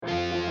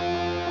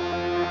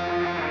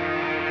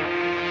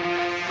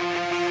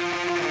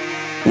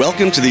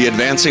Welcome to the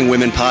Advancing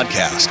Women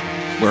Podcast,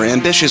 where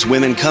ambitious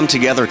women come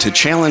together to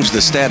challenge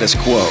the status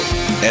quo,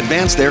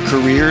 advance their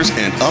careers,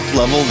 and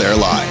up-level their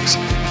lives.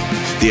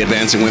 The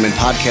Advancing Women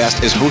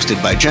Podcast is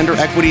hosted by gender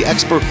equity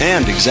expert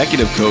and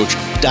executive coach,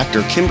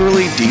 Dr.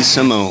 Kimberly D.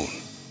 Simone.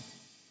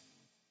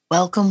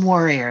 Welcome,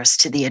 warriors,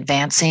 to the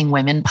Advancing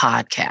Women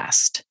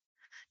Podcast.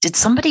 Did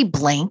somebody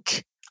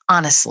blink?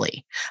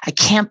 Honestly, I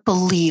can't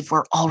believe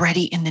we're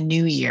already in the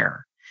new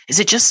year. Is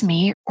it just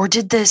me, or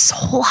did this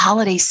whole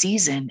holiday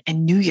season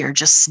and New Year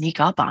just sneak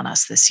up on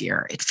us this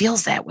year? It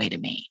feels that way to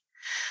me.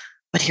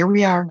 But here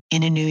we are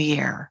in a new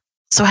year.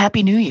 So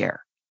happy New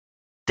Year.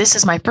 This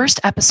is my first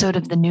episode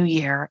of the new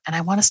year, and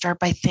I want to start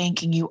by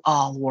thanking you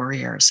all,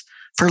 warriors,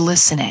 for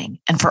listening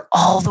and for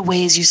all the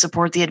ways you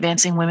support the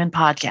Advancing Women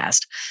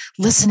Podcast.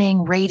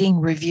 Listening,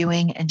 rating,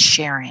 reviewing, and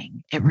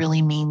sharing. It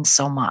really means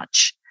so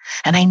much.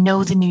 And I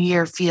know the new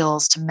year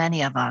feels to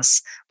many of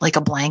us like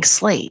a blank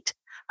slate,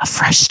 a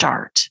fresh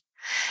start,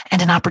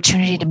 and an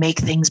opportunity to make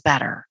things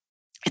better.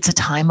 It's a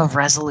time of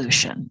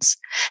resolutions.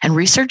 And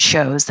research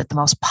shows that the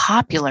most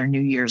popular New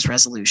Year's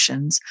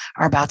resolutions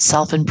are about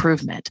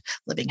self-improvement,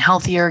 living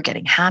healthier,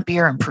 getting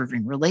happier,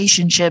 improving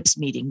relationships,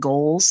 meeting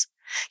goals.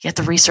 Yet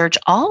the research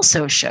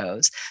also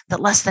shows that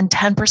less than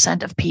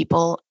 10% of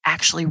people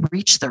actually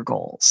reach their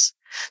goals.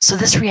 So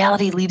this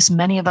reality leaves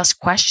many of us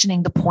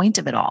questioning the point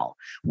of it all.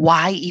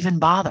 Why even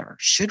bother?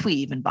 Should we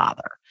even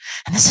bother?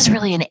 And this is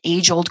really an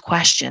age-old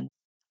question.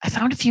 I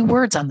found a few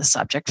words on the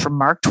subject from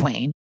Mark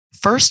Twain,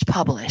 first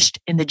published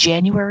in the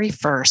January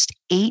 1st,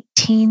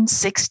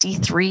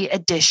 1863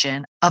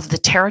 edition of the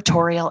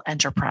Territorial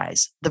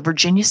Enterprise, the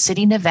Virginia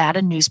City,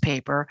 Nevada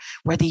newspaper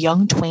where the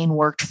young Twain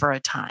worked for a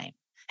time.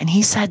 And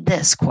he said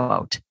this,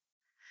 quote,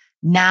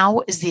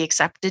 "Now is the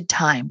accepted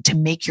time to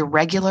make your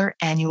regular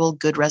annual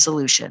good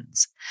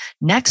resolutions.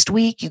 Next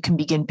week, you can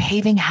begin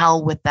paving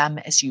hell with them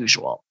as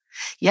usual.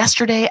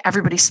 Yesterday,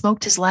 everybody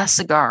smoked his last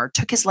cigar,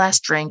 took his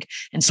last drink,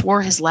 and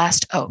swore his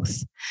last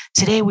oath.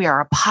 Today, we are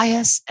a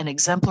pious and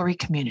exemplary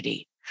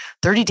community.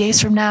 30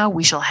 days from now,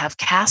 we shall have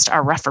cast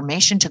our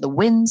reformation to the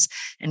winds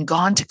and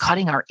gone to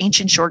cutting our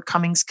ancient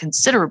shortcomings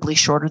considerably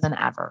shorter than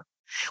ever.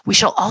 We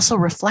shall also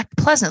reflect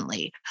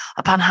pleasantly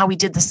upon how we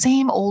did the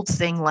same old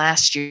thing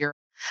last year.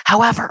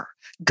 However,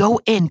 go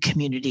in,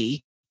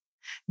 community.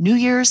 New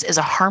Year's is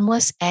a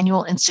harmless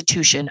annual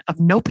institution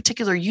of no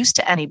particular use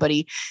to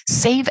anybody,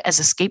 save as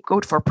a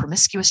scapegoat for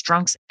promiscuous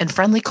drunks and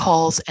friendly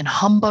calls and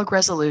humbug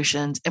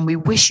resolutions, and we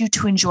wish you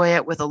to enjoy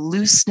it with a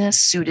looseness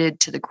suited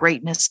to the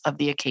greatness of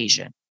the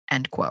occasion,"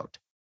 end quote.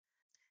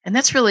 And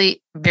that's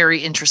really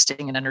very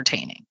interesting and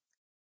entertaining.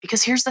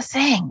 Because here's the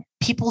thing,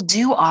 people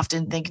do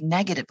often think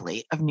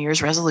negatively of New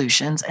Year's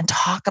resolutions and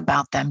talk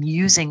about them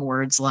using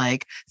words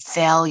like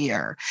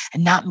failure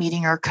and not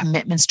meeting our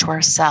commitments to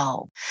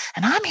ourselves.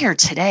 And I'm here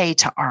today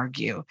to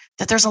argue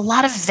that there's a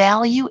lot of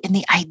value in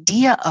the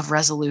idea of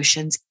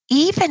resolutions,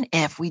 even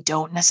if we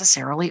don't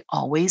necessarily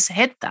always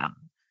hit them.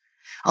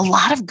 A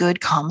lot of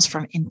good comes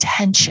from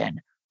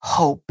intention,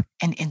 hope,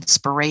 and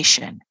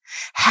inspiration.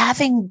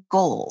 Having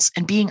goals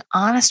and being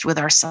honest with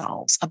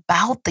ourselves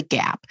about the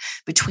gap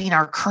between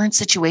our current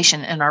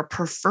situation and our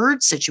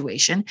preferred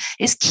situation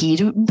is key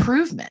to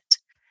improvement.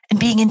 And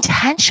being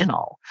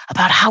intentional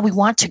about how we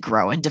want to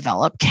grow and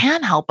develop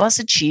can help us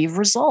achieve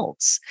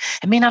results.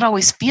 It may not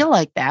always feel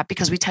like that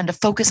because we tend to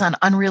focus on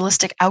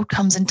unrealistic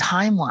outcomes and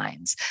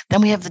timelines.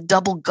 Then we have the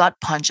double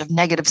gut punch of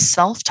negative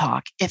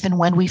self-talk if and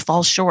when we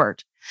fall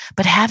short.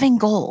 But having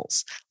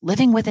goals,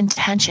 living with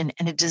intention,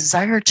 and a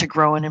desire to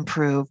grow and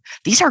improve,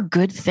 these are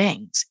good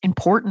things,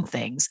 important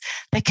things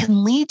that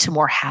can lead to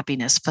more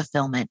happiness,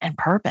 fulfillment, and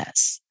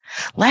purpose.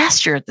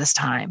 Last year at this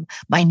time,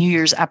 my New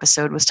Year's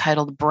episode was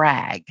titled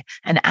BRAG,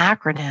 an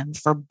acronym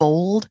for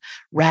Bold,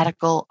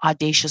 Radical,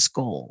 Audacious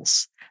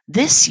Goals.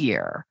 This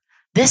year,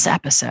 this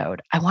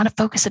episode, I want to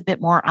focus a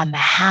bit more on the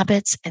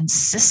habits and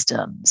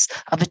systems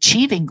of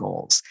achieving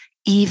goals,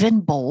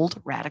 even bold,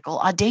 radical,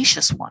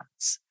 audacious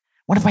ones.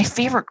 One of my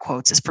favorite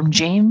quotes is from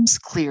James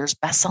Clear's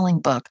best-selling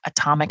book,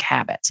 Atomic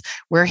Habits,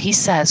 where he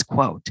says,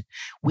 quote,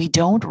 "We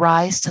don't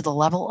rise to the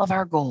level of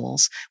our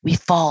goals, we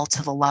fall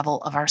to the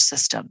level of our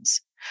systems.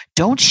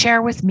 Don't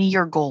share with me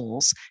your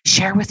goals,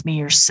 share with me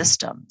your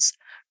systems.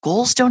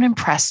 Goals don't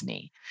impress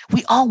me.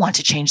 We all want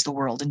to change the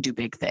world and do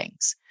big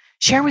things.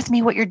 Share with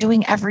me what you're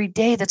doing every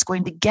day that's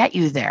going to get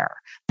you there.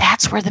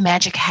 That's where the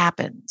magic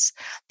happens.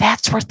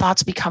 That's where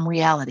thoughts become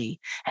reality.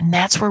 And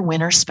that's where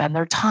winners spend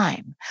their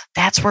time.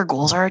 That's where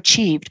goals are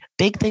achieved,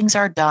 big things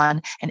are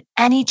done, and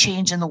any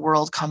change in the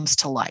world comes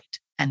to light,"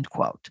 end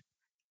quote.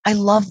 I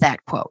love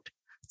that quote.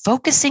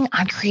 Focusing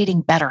on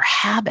creating better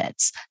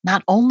habits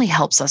not only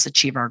helps us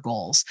achieve our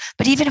goals,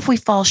 but even if we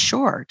fall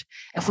short,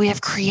 if we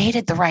have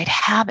created the right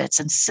habits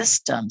and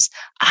systems,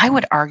 I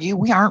would argue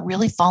we aren't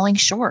really falling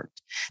short.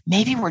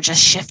 Maybe we're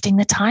just shifting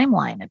the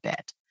timeline a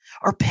bit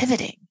or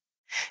pivoting.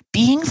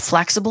 Being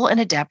flexible and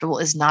adaptable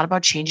is not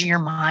about changing your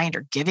mind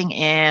or giving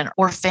in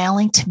or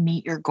failing to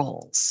meet your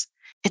goals.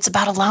 It's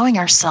about allowing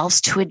ourselves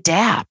to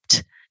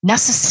adapt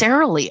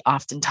necessarily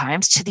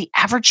oftentimes to the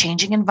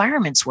ever-changing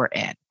environments we're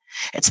in.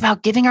 It's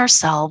about giving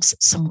ourselves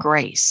some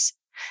grace.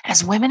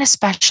 As women,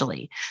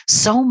 especially,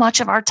 so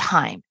much of our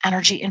time,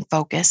 energy, and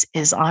focus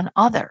is on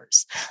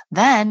others.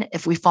 Then,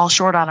 if we fall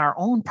short on our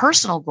own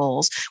personal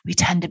goals, we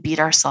tend to beat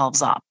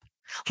ourselves up.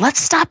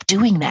 Let's stop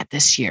doing that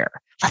this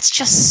year. Let's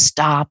just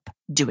stop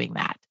doing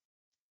that.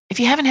 If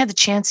you haven't had the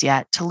chance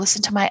yet to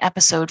listen to my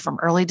episode from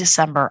early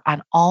December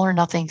on all or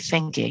nothing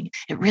thinking,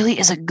 it really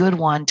is a good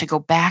one to go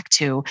back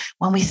to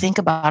when we think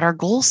about our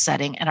goal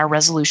setting and our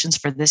resolutions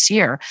for this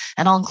year.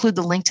 And I'll include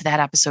the link to that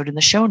episode in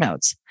the show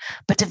notes.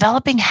 But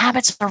developing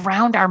habits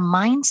around our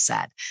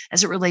mindset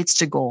as it relates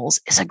to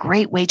goals is a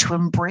great way to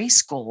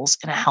embrace goals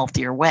in a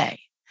healthier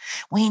way.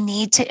 We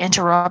need to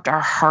interrupt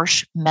our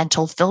harsh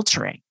mental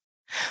filtering.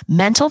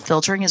 Mental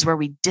filtering is where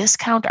we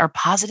discount our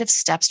positive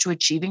steps to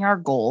achieving our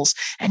goals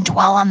and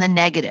dwell on the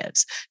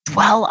negatives,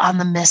 dwell on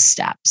the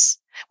missteps.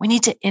 We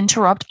need to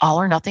interrupt all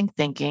or nothing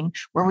thinking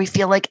where we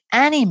feel like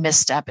any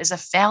misstep is a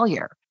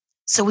failure.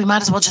 So we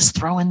might as well just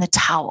throw in the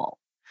towel.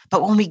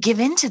 But when we give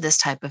into this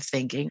type of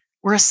thinking,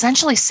 we're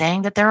essentially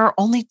saying that there are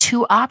only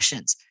two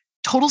options,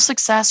 total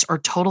success or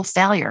total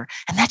failure.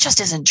 And that just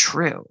isn't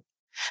true.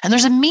 And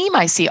there's a meme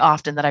I see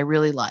often that I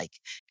really like.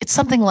 It's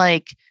something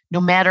like, no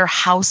matter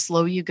how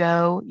slow you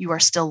go, you are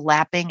still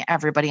lapping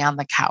everybody on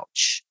the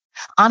couch.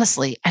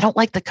 Honestly, I don't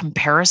like the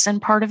comparison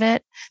part of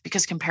it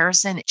because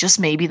comparison just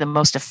may be the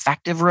most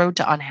effective road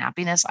to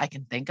unhappiness I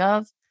can think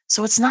of.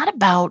 So it's not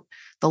about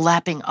the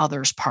lapping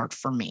others part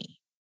for me.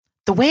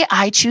 The way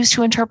I choose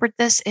to interpret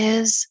this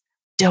is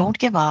don't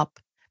give up,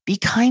 be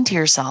kind to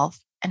yourself,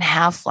 and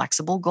have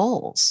flexible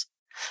goals.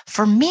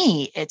 For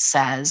me, it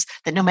says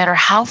that no matter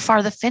how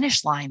far the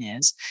finish line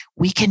is,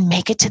 we can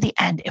make it to the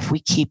end if we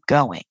keep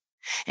going.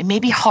 It may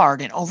be hard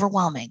and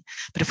overwhelming,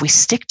 but if we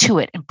stick to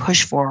it and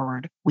push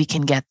forward, we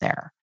can get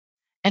there.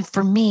 And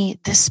for me,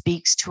 this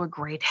speaks to a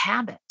great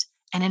habit,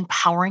 an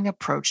empowering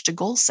approach to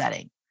goal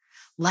setting.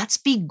 Let's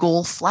be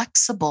goal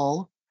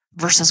flexible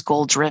versus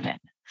goal driven.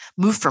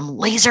 Move from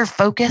laser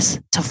focus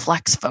to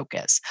flex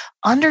focus,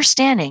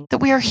 understanding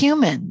that we are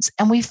humans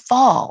and we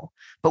fall,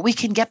 but we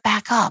can get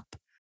back up.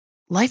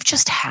 Life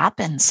just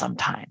happens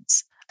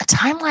sometimes. A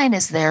timeline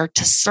is there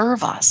to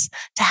serve us,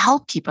 to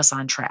help keep us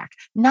on track,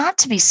 not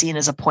to be seen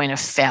as a point of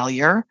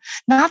failure,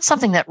 not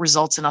something that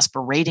results in us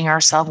berating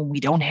ourselves when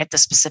we don't hit the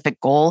specific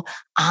goal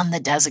on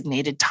the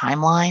designated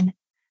timeline.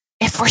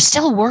 If we're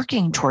still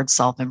working towards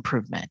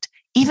self-improvement,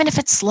 even if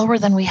it's slower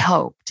than we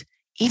hoped,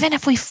 even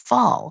if we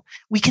fall,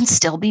 we can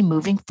still be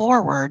moving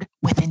forward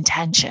with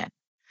intention.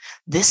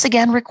 This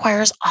again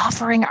requires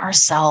offering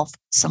ourselves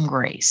some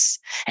grace.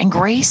 And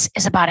grace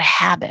is about a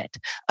habit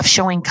of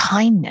showing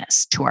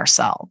kindness to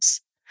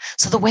ourselves.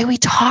 So the way we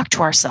talk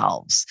to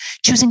ourselves,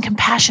 choosing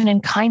compassion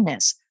and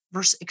kindness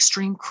versus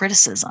extreme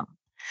criticism.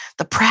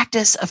 The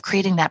practice of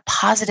creating that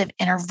positive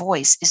inner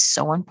voice is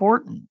so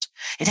important.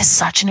 It is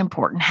such an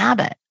important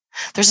habit.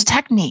 There's a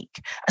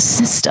technique, a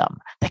system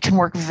that can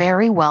work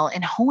very well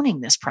in honing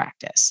this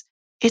practice.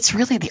 It's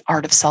really the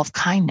art of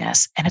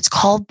self-kindness, and it's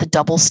called the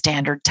double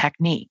standard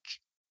technique.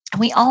 And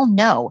we all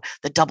know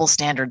that double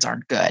standards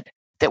aren't good,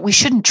 that we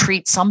shouldn't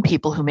treat some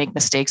people who make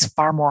mistakes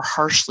far more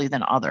harshly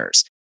than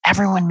others.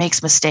 Everyone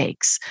makes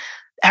mistakes.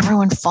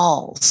 Everyone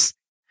falls.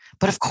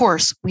 But of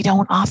course, we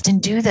don't often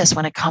do this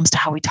when it comes to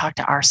how we talk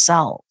to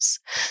ourselves.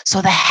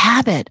 So the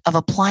habit of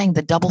applying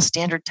the double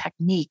standard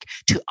technique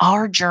to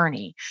our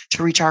journey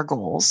to reach our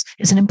goals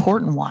is an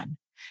important one.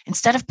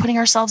 Instead of putting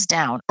ourselves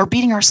down or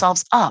beating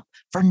ourselves up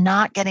for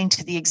not getting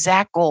to the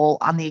exact goal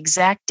on the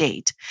exact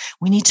date,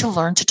 we need to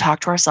learn to talk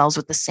to ourselves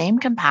with the same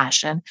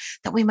compassion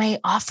that we may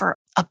offer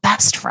a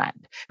best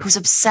friend who's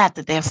upset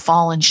that they have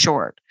fallen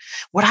short.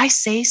 Would I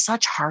say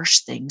such harsh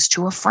things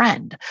to a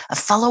friend, a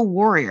fellow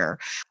warrior?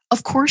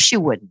 Of course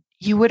you wouldn't.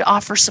 You would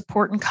offer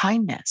support and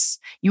kindness.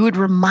 You would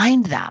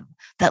remind them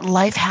that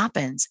life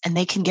happens and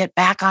they can get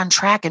back on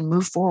track and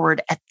move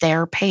forward at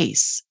their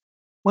pace.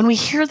 When we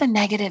hear the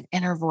negative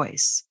inner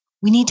voice,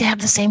 we need to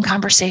have the same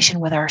conversation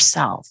with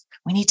ourselves.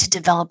 We need to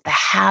develop the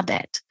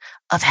habit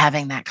of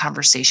having that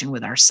conversation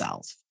with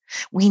ourselves.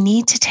 We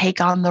need to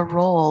take on the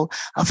role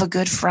of a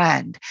good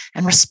friend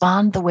and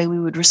respond the way we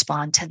would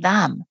respond to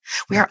them.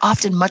 We are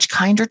often much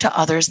kinder to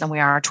others than we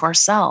are to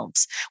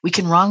ourselves. We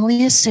can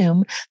wrongly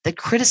assume that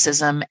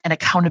criticism and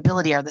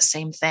accountability are the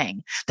same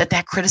thing,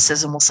 that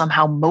criticism will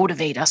somehow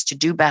motivate us to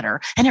do better,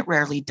 and it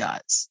rarely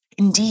does.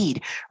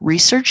 Indeed,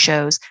 research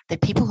shows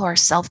that people who are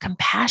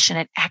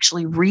self-compassionate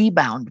actually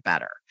rebound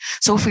better.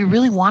 So if we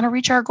really want to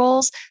reach our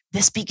goals,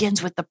 this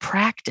begins with the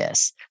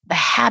practice, the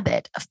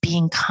habit of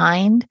being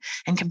kind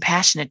and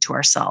compassionate to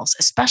ourselves,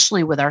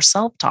 especially with our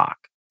self-talk.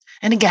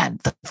 And again,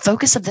 the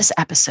focus of this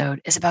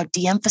episode is about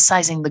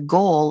de-emphasizing the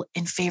goal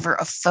in favor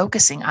of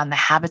focusing on the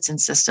habits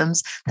and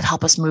systems that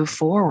help us move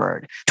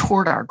forward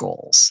toward our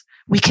goals.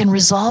 We can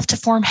resolve to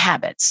form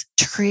habits,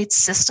 to create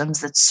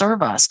systems that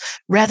serve us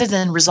rather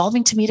than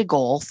resolving to meet a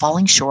goal,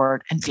 falling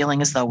short, and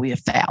feeling as though we have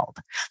failed.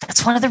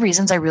 That's one of the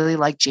reasons I really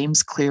like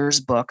James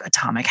Clear's book,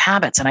 Atomic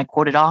Habits, and I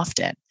quote it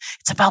often.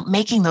 It's about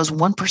making those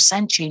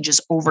 1%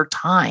 changes over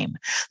time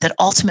that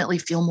ultimately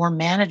feel more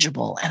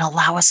manageable and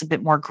allow us a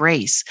bit more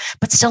grace,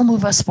 but still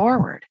move us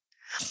forward.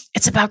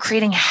 It's about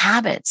creating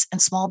habits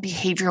and small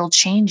behavioral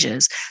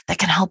changes that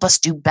can help us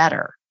do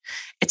better.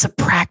 It's a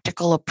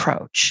practical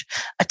approach.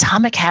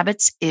 Atomic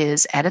Habits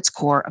is, at its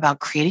core, about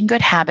creating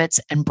good habits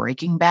and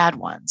breaking bad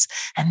ones.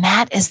 And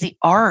that is the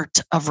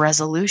art of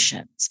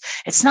resolutions.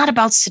 It's not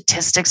about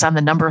statistics on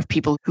the number of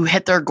people who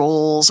hit their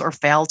goals or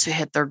fail to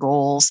hit their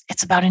goals.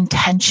 It's about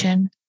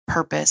intention,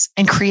 purpose,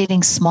 and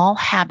creating small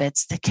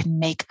habits that can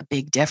make a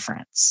big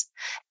difference.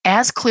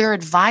 As Clear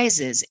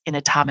advises in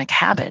Atomic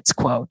Habits,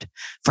 quote,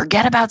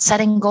 forget about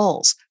setting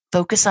goals.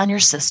 Focus on your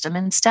system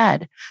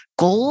instead.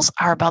 Goals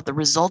are about the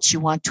results you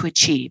want to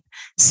achieve.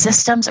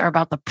 Systems are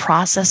about the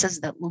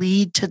processes that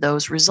lead to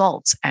those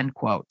results, end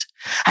quote.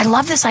 I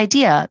love this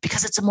idea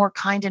because it's a more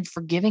kind and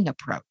forgiving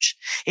approach.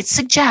 It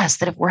suggests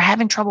that if we're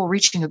having trouble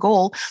reaching a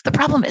goal, the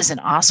problem isn't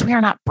us. We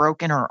are not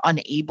broken or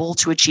unable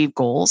to achieve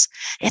goals.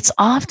 It's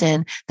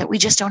often that we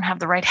just don't have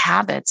the right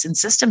habits and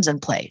systems in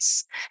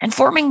place. And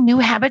forming new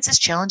habits is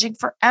challenging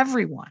for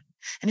everyone.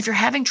 And if you're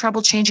having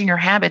trouble changing your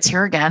habits,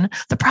 here again,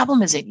 the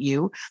problem isn't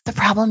you. The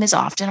problem is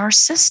often our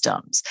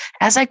systems.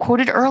 As I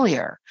quoted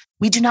earlier,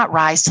 we do not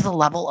rise to the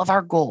level of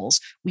our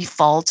goals. We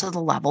fall to the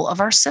level of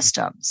our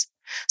systems.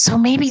 So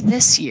maybe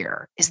this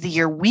year is the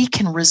year we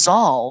can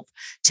resolve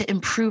to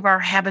improve our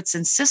habits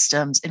and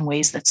systems in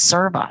ways that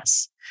serve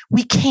us.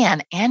 We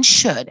can and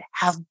should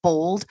have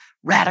bold,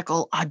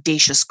 radical,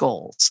 audacious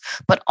goals.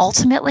 But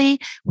ultimately,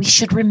 we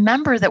should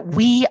remember that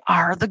we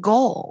are the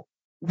goal.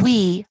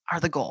 We are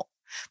the goal.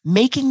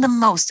 Making the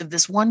most of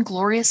this one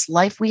glorious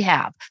life we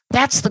have.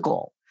 That's the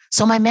goal.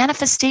 So my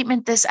manifest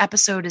statement this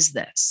episode is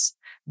this.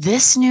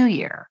 This new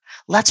year,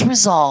 let's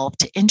resolve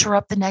to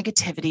interrupt the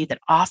negativity that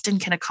often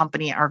can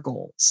accompany our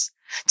goals,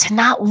 to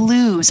not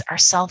lose our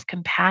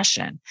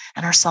self-compassion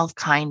and our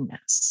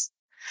self-kindness.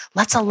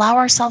 Let's allow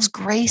ourselves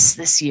grace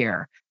this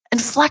year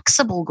and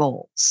flexible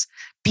goals.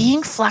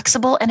 Being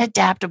flexible and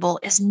adaptable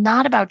is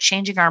not about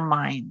changing our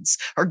minds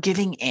or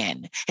giving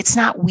in. It's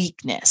not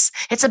weakness.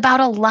 It's about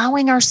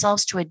allowing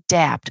ourselves to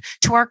adapt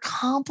to our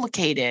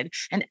complicated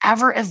and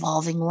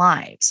ever-evolving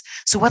lives.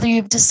 So whether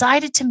you've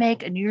decided to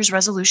make a New Year's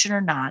resolution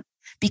or not,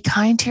 be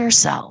kind to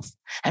yourself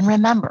and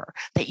remember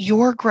that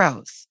your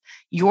growth,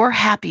 your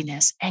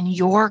happiness, and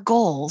your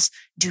goals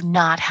do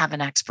not have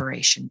an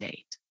expiration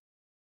date.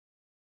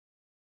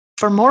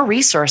 For more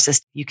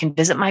resources, you can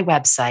visit my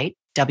website,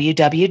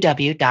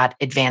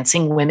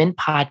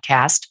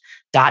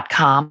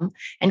 www.advancingwomenpodcast.com,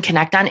 and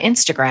connect on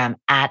Instagram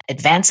at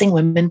Advancing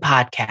Women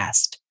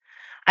Podcast.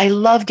 I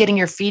love getting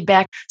your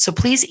feedback, so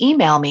please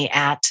email me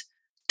at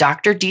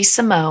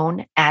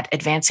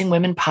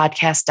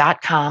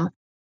drdsimone@advancingwomenpodcast.com.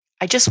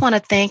 I just want to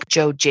thank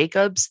Joe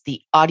Jacobs,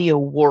 the audio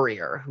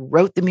warrior who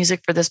wrote the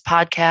music for this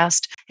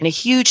podcast, and a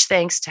huge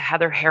thanks to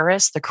Heather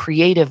Harris, the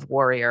creative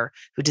warrior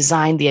who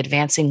designed the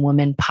Advancing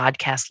Women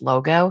podcast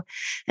logo.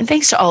 And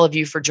thanks to all of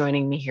you for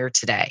joining me here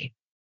today.